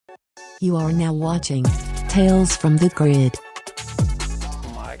You are now watching Tales from the Grid.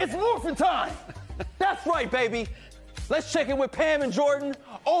 It's Morphin time! That's right, baby! Let's check in with Pam and Jordan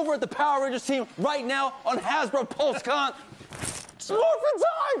over at the Power Rangers team right now on Hasbro PulseCon. It's Morphin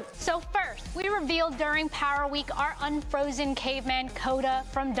time! So first, we revealed during Power Week our unfrozen caveman Coda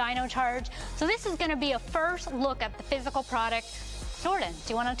from Dino Charge. So this is gonna be a first look at the physical product. Jordan,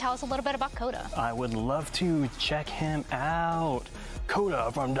 do you wanna tell us a little bit about Coda? I would love to. Check him out.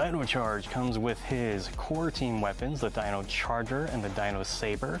 Coda from Dino Charge comes with his core team weapons, the Dino Charger and the Dino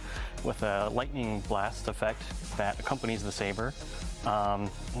Saber, with a lightning blast effect that accompanies the saber. Let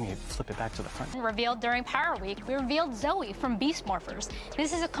me flip it back to the front. Revealed during Power Week, we revealed Zoe from Beast Morphers.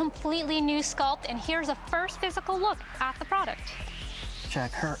 This is a completely new sculpt, and here's a first physical look at the product.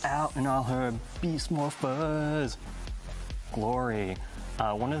 Check her out in all her Beast Morphers glory.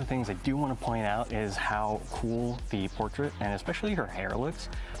 One of the things I do want to point out is how cool the portrait and especially her hair looks.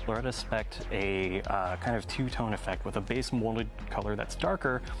 Loretta spec'd a kind of two-tone effect with a base molded color that's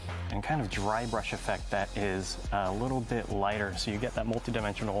darker and kind of dry brush effect that is a little bit lighter, so you get that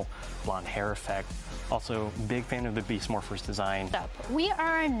multi-dimensional blonde hair effect. Also, big fan of the Beast Morphers design. We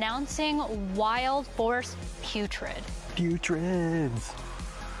are announcing Wild Force Putrid. Putrids!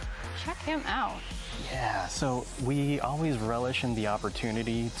 Check him out. Yeah, so we always relish in the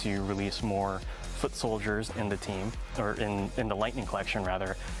opportunity to release more foot soldiers in the team, or in the Lightning Collection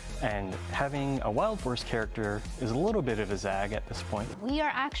rather, and having a Wild Force character is a little bit of a zag at this point. We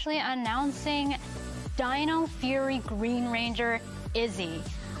are actually announcing Dino Fury Green Ranger Izzy.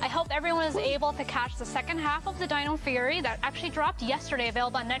 I hope everyone is able to catch the second half of the Dino Fury that actually dropped yesterday,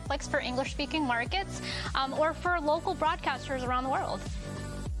 available on Netflix for English-speaking markets, or for local broadcasters around the world.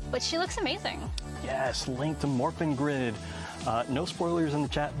 But she looks amazing. Yes, link to Morphin Grid. No spoilers in the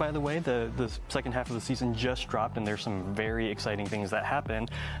chat, by the way. The second half of the season just dropped, and there's some very exciting things that happen.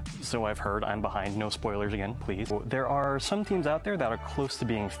 So I've heard. I'm behind. No spoilers again, please. There are some teams out there that are close to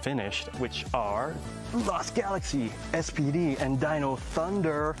being finished, which are Lost Galaxy, SPD, and Dino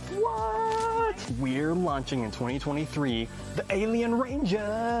Thunder. What? We're launching in 2023 the Alien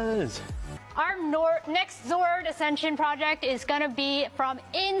Rangers. Our next Zord Ascension project is gonna be from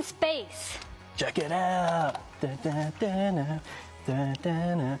in space. Check it out. Da, da, da, da, da,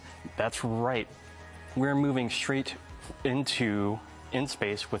 da, da. That's right. We're moving straight into in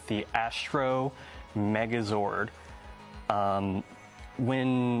space with the Astro Megazord.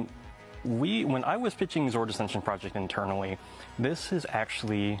 When I was pitching Zord Ascension project internally, this is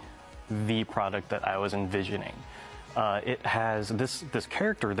actually the product that I was envisioning. It has this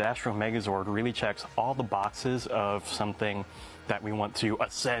character, the Astro Megazord, really checks all the boxes of something that we want to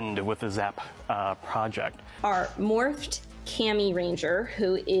ascend with the Zap project. Our morphed Cammy Ranger,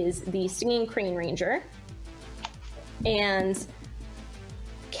 who is the Stinging Crane Ranger, and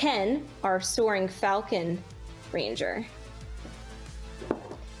Ken, our Soaring Falcon Ranger.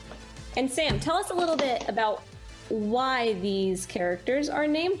 And Sam, tell us a little bit about why these characters are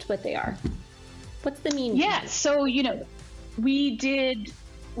named what they are. What's the meaning? Yeah, so, you know, we did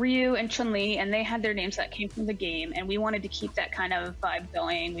Ryu and Chun-Li, and they had their names that came from the game, and we wanted to keep that kind of vibe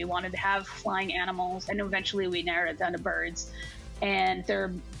going. We wanted to have flying animals, and eventually we narrowed it down to birds. And there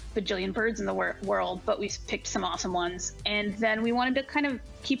are bajillion birds in the world, but we picked some awesome ones. And then we wanted to kind of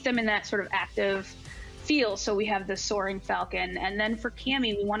keep them in that sort of active feel, so we have the Soaring Falcon. And then for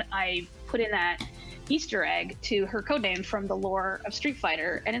Cammy, I put in that Easter egg to her codename from the lore of Street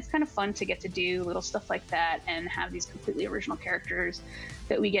Fighter, and it's kind of fun to get to do little stuff like that and have these completely original characters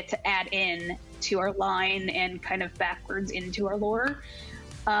that we get to add in to our line and kind of backwards into our lore.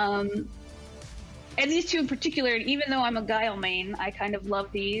 And these two in particular, even though I'm a Guile main, I kind of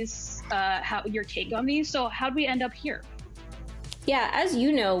love these. How your take on these? So how'd we end up here? Yeah, as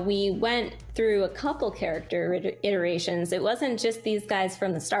you know, we went through a couple character iterations. It wasn't just these guys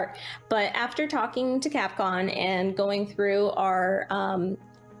from the start. But after talking to Capcom and going through our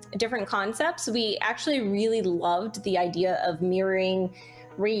different concepts, we actually really loved the idea of mirroring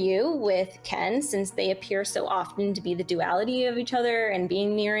Ryu with Ken, since they appear so often to be the duality of each other and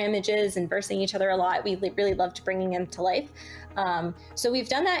being mirror images and versing each other a lot. We really loved bringing them to life. So we've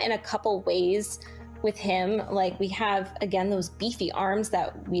done that in a couple ways with him. Like, we have, again, those beefy arms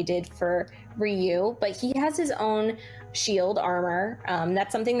that we did for Ryu, but he has his own shield armor.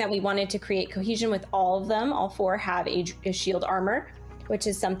 That's something that we wanted to create cohesion with all of them. All four have a shield armor, which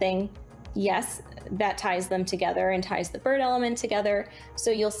is something, yes, that ties them together and ties the bird element together. So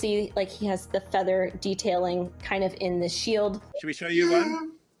you'll see, like, he has the feather detailing kind of in the shield. Should we show you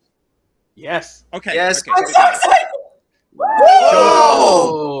one? Yes. Okay. Yes. Okay.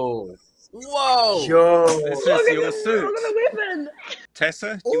 Whoa! Whoa! Yo! This is your suit.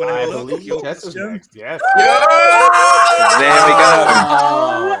 Tessa, do you want to I have a look? believe Your Tessa's costume? next. Yes. There we go.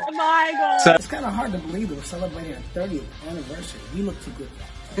 Oh my god. So, It's kind of hard to believe that we're celebrating our 30th anniversary. We look too good.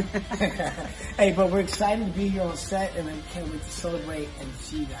 Hey, but we're excited to be here on set, and I can't wait to celebrate and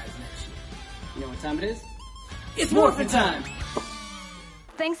see you guys next year. You know what time it is? It's Morphin time!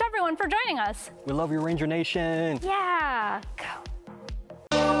 Thanks everyone for joining us. We love you, Ranger Nation. Yeah. Go.